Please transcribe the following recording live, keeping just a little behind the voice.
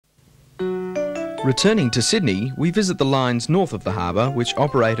Returning to Sydney, we visit the lines north of the harbour which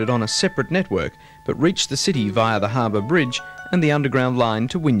operated on a separate network but reached the city via the Harbour Bridge and the underground line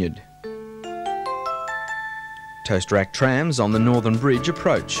to Wynyard. Toast rack trams on the Northern Bridge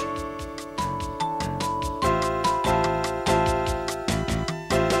approach.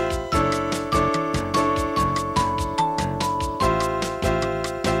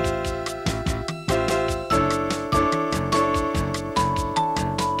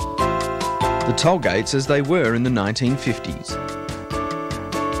 The toll gates as they were in the 1950s.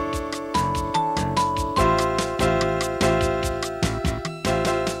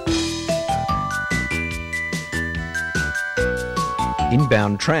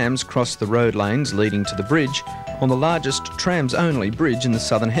 Inbound trams cross the road lanes leading to the bridge on the largest trams-only bridge in the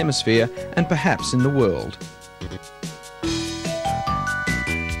Southern Hemisphere and perhaps in the world.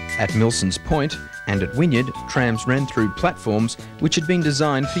 At Milson's Point and at Wynyard, trams ran through platforms which had been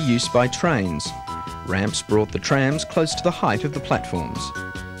designed for use by trains. Ramps brought the trams close to the height of the platforms.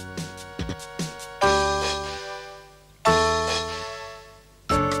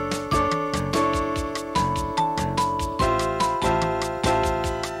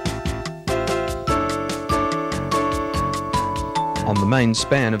 On the main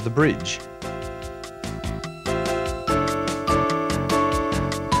span of the bridge.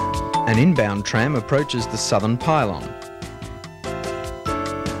 An inbound tram approaches the southern pylon.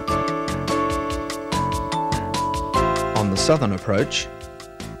 On the southern approach,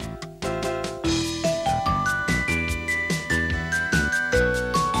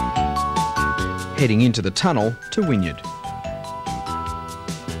 heading into the tunnel to Wynyard.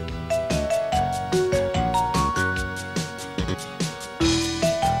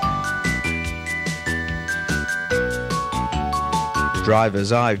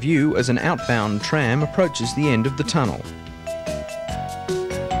 Driver's eye view as an outbound tram approaches the end of the tunnel.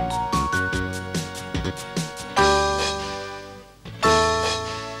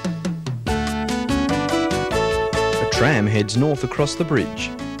 A tram heads north across the bridge.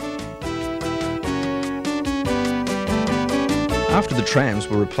 After the trams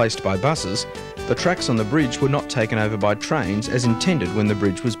were replaced by buses, the tracks on the bridge were not taken over by trains as intended when the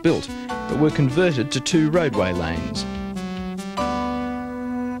bridge was built, but were converted to 2 roadway lanes.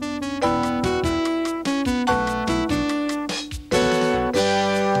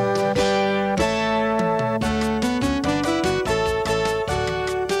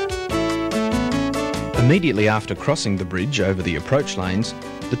 Immediately after crossing the bridge over the approach lanes,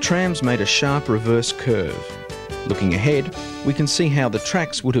 the trams made a sharp reverse curve. Looking ahead, we can see how the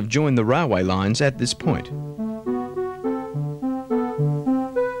tracks would have joined the railway lines at this point.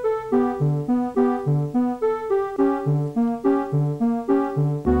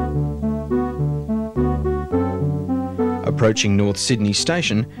 Approaching North Sydney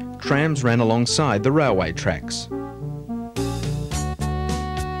Station, trams ran alongside the railway tracks.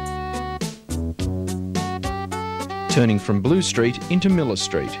 Turning from Blue Street into Miller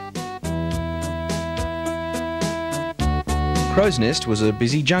Street. Crow's Nest was a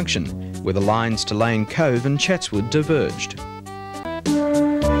busy junction where the lines to Lane Cove and Chatswood diverged.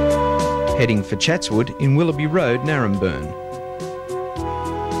 Heading for Chatswood in Willoughby Road, Naremburn.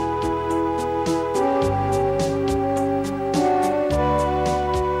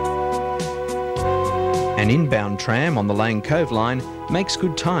 An inbound tram on the Lane Cove line makes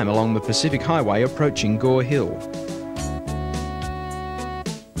good time along the Pacific Highway approaching Gore Hill.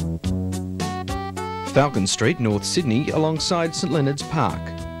 Falcon Street, North Sydney, alongside St Leonard's Park.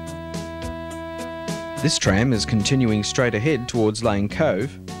 This tram is continuing straight ahead towards Lane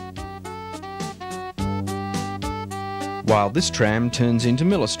Cove, while this tram turns into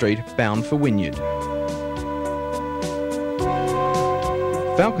Miller Street, bound for Wynyard.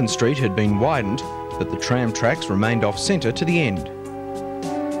 Falcon Street had been widened, but the tram tracks remained off-centre to the end.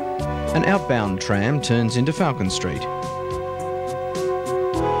 An outbound tram turns into Falcon Street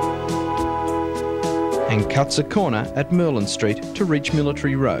and cuts a corner at Merlin Street to reach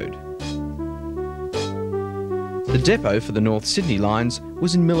Military Road. The depot for the North Sydney lines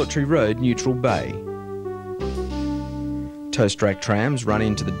was in Military Road, Neutral Bay. Toast rack trams run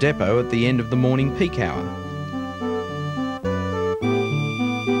into the depot at the end of the morning peak hour.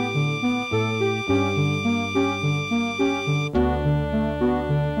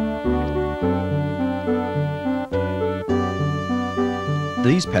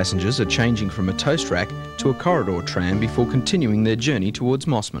 These passengers are changing from a toast rack to a corridor tram before continuing their journey towards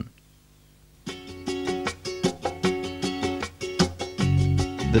Mossman.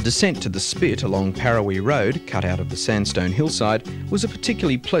 The descent to the spit along Parrawee Road, cut out of the sandstone hillside, was a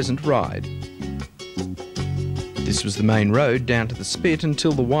particularly pleasant ride. This was the main road down to the spit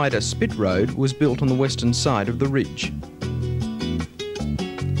until the wider Spit Road was built on the western side of the ridge.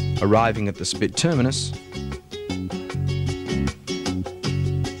 Arriving at the Spit terminus,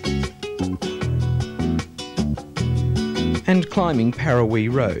 and climbing Parle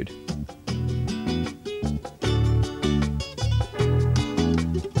Road.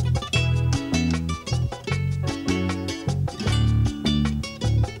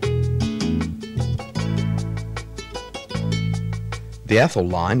 The Athol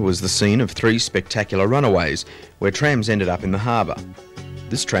line was the scene of 3 spectacular runaways, where trams ended up in the harbour.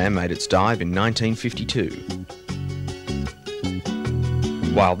 This tram made its dive in 1952.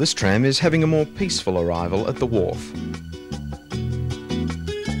 While this tram is having a more peaceful arrival at the wharf.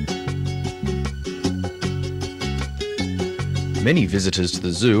 Many visitors to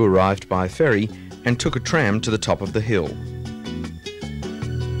the zoo arrived by ferry and took a tram to the top of the hill.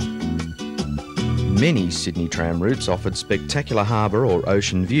 Many Sydney tram routes offered spectacular harbour or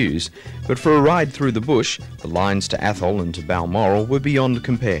ocean views, but for a ride through the bush, the lines to Athol and to Balmoral were beyond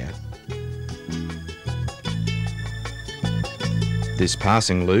compare. This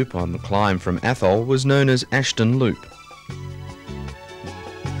passing loop on the climb from Athol was known as Ashton Loop.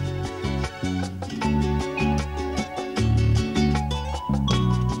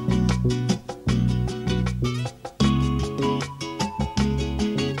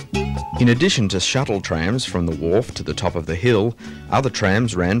 In addition to shuttle trams from the wharf to the top of the hill, other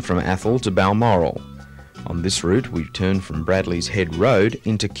trams ran from Athol to Balmoral. On this route we turned from Bradley's Head Road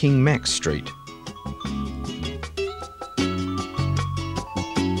into King Max Street.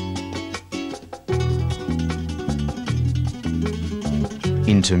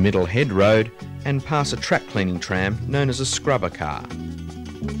 Into Middle Head Road and pass a track cleaning tram known as a scrubber car.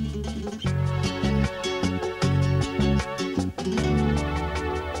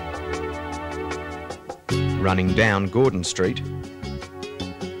 Running down Gordon Street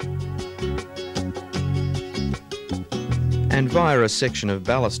and via a section of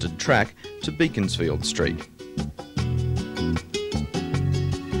ballasted track to Beaconsfield Street.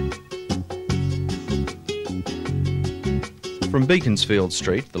 From Beaconsfield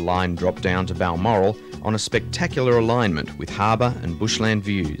Street, the line dropped down to Balmoral on a spectacular alignment with harbour and bushland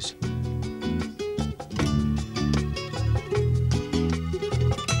views.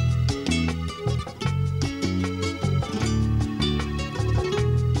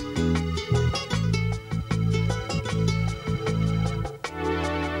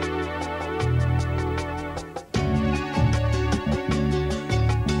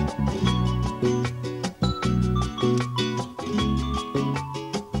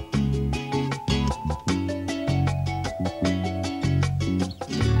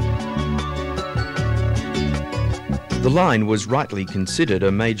 The line was rightly considered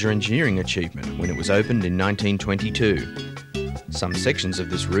a major engineering achievement when it was opened in 1922. Some sections of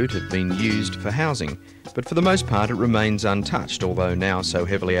this route have been used for housing, but for the most part it remains untouched, although now so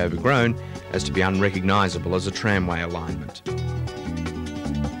heavily overgrown as to be unrecognisable as a tramway alignment.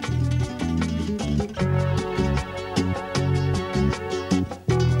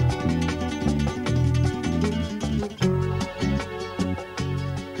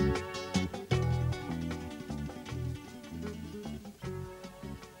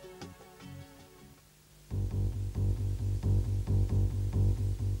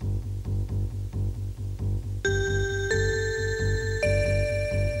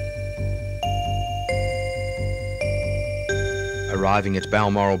 Arriving at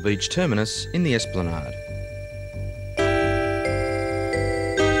Balmoral Beach Terminus in the Esplanade.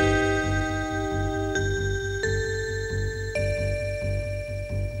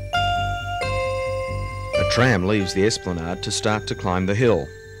 A tram leaves the Esplanade to start to climb the hill.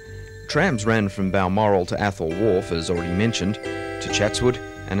 Trams ran from Balmoral to Athol Wharf, as already mentioned, to Chatswood,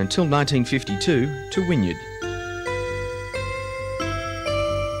 and until 1952 to Wynyard.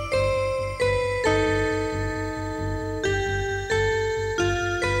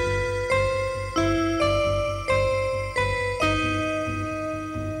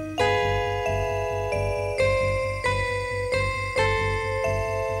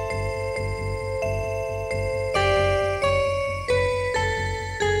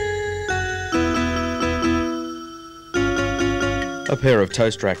 A pair of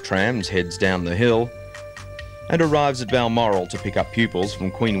toast rack trams heads down the hill and arrives at Balmoral to pick up pupils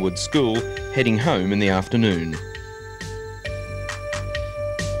from Queenwood School heading home in the afternoon.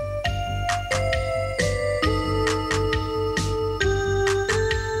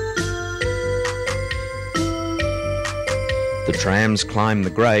 The trams climb the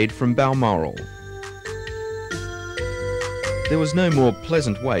grade from Balmoral. There was no more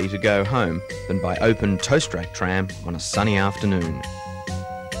pleasant way to go home than by open toast rack tram on a sunny afternoon.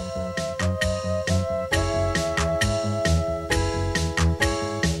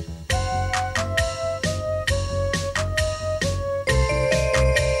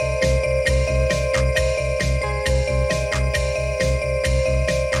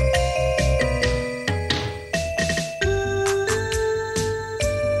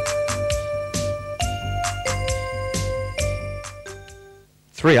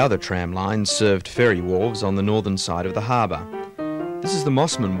 Three other tram lines served ferry wharves on the northern side of the harbour. This is the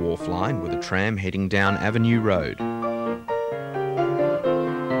Mossman Wharf line with a tram heading down Avenue Road.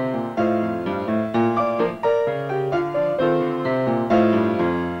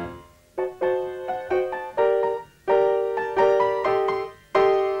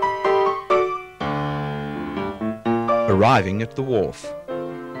 Arriving at the wharf.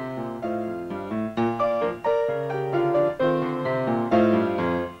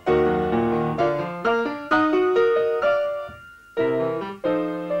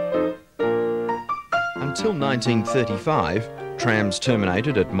 Until 1935, trams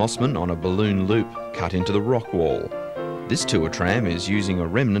terminated at Mossman on a balloon loop cut into the rock wall. This tour tram is using a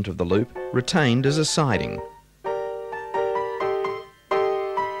remnant of the loop retained as a siding.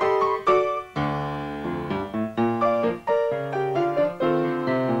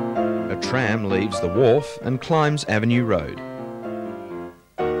 A tram leaves the wharf and climbs Avenue Road.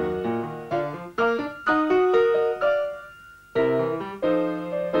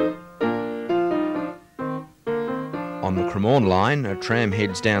 On the Cremorne line, a tram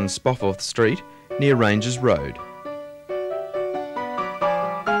heads down Spofforth Street near Ranges Road.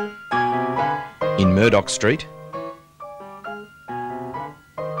 In Murdoch Street,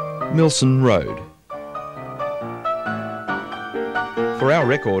 Milson Road. For our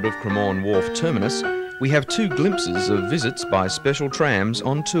record of Cremorne Wharf terminus, we have two glimpses of visits by special trams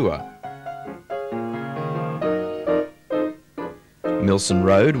on tour. Milson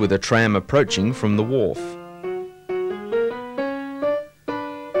Road with a tram approaching from the wharf.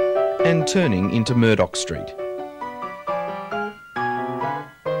 And turning into Murdoch Street.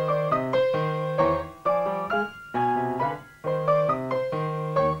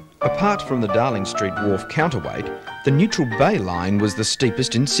 Apart from the Darling Street Wharf counterweight, the Neutral Bay line was the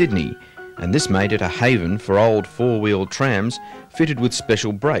steepest in Sydney, and this made it a haven for old four-wheel trams fitted with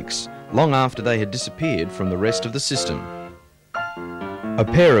special brakes, long after they had disappeared from the rest of the system. A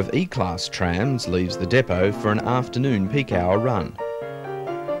pair of E-Class trams leaves the depot for an afternoon peak hour run.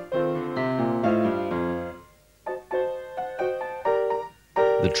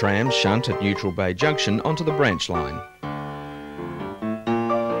 The trams shunt at Neutral Bay Junction onto the branch line.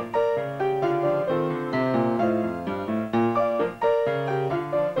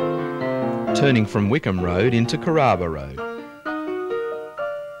 Turning from Wickham Road into Carraba Road.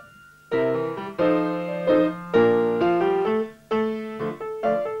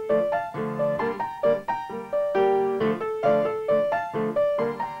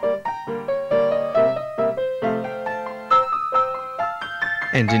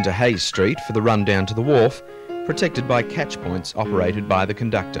 And into Hayes Street for the run down to the wharf, protected by catch points operated by the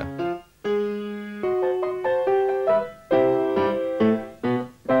conductor.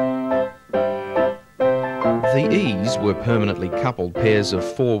 The E's were permanently coupled pairs of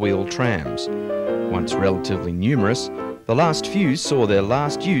four-wheel trams. Once relatively numerous, the last few saw their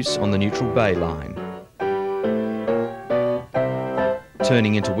last use on the Neutral Bay line.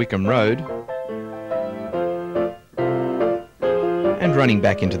 Turning into Wickham Road, and running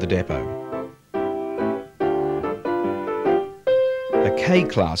back into the depot. A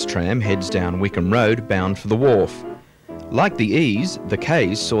K-Class tram heads down Wickham Road bound for the wharf. Like the E's, the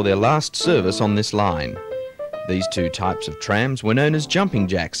K's saw their last service on this line. These two types of trams were known as jumping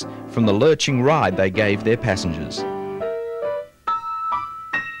jacks from the lurching ride they gave their passengers.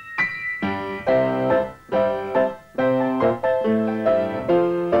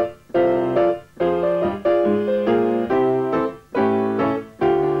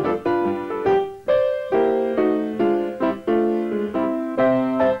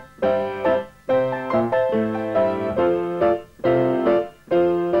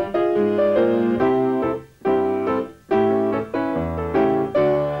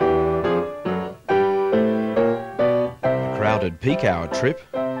 Peak hour trip,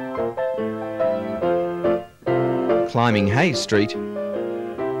 climbing Hayes Street,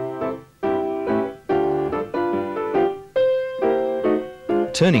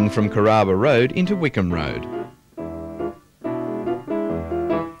 turning from Carraba Road into Wickham Road.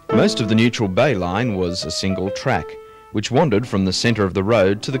 Most of the Neutral Bay line was a single track, which wandered from the centre of the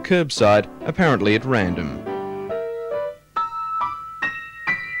road to the curbside, apparently at random.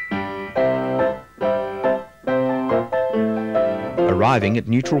 arriving at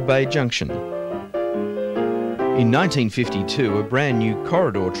Neutral Bay Junction. In 1952, a brand new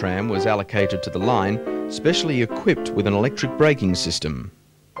corridor tram was allocated to the line, specially equipped with an electric braking system.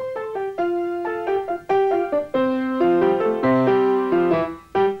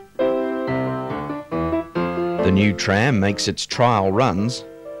 The new tram makes its trial runs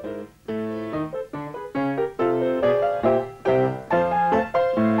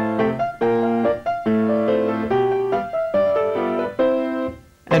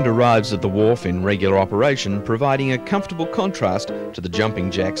and arrives at the wharf in regular operation, providing a comfortable contrast to the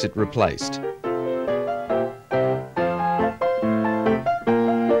jumping jacks it replaced.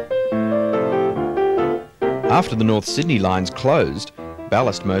 After the North Sydney lines closed,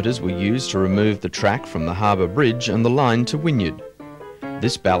 ballast motors were used to remove the track from the Harbour Bridge and the line to Wynyard.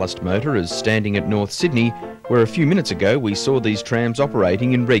 This ballast motor is standing at North Sydney, where a few minutes ago we saw these trams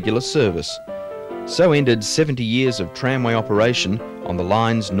operating in regular service. So ended 70 years of tramway operation on the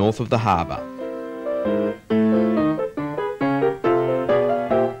lines north of the harbour.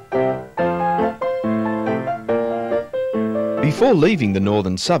 Before leaving the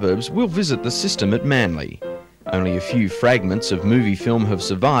northern suburbs, we'll visit the system at Manly. Only a few fragments of movie film have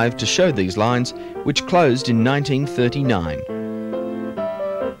survived to show these lines, which closed in 1939.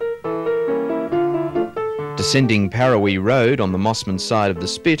 Descending Parle Road on the Mossman side of the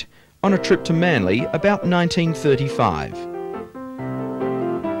Spit, on a trip to Manly about 1935.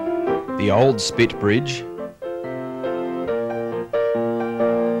 The old Spit Bridge,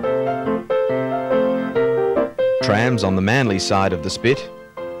 trams on the Manly side of the Spit,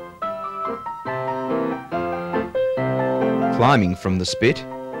 climbing from the Spit,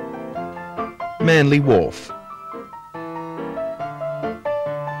 Manly Wharf.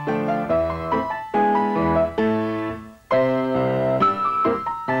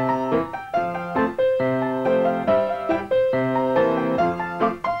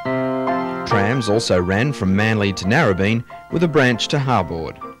 Trams also ran from Manly to Narrabeen with a branch to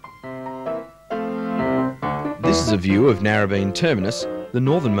Harbord. This is a view of Narrabeen Terminus, the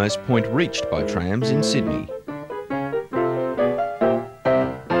northernmost point reached by trams in Sydney.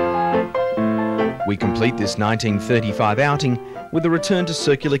 We complete this 1935 outing with a return to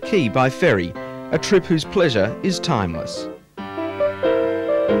Circular Quay by ferry, a trip whose pleasure is timeless.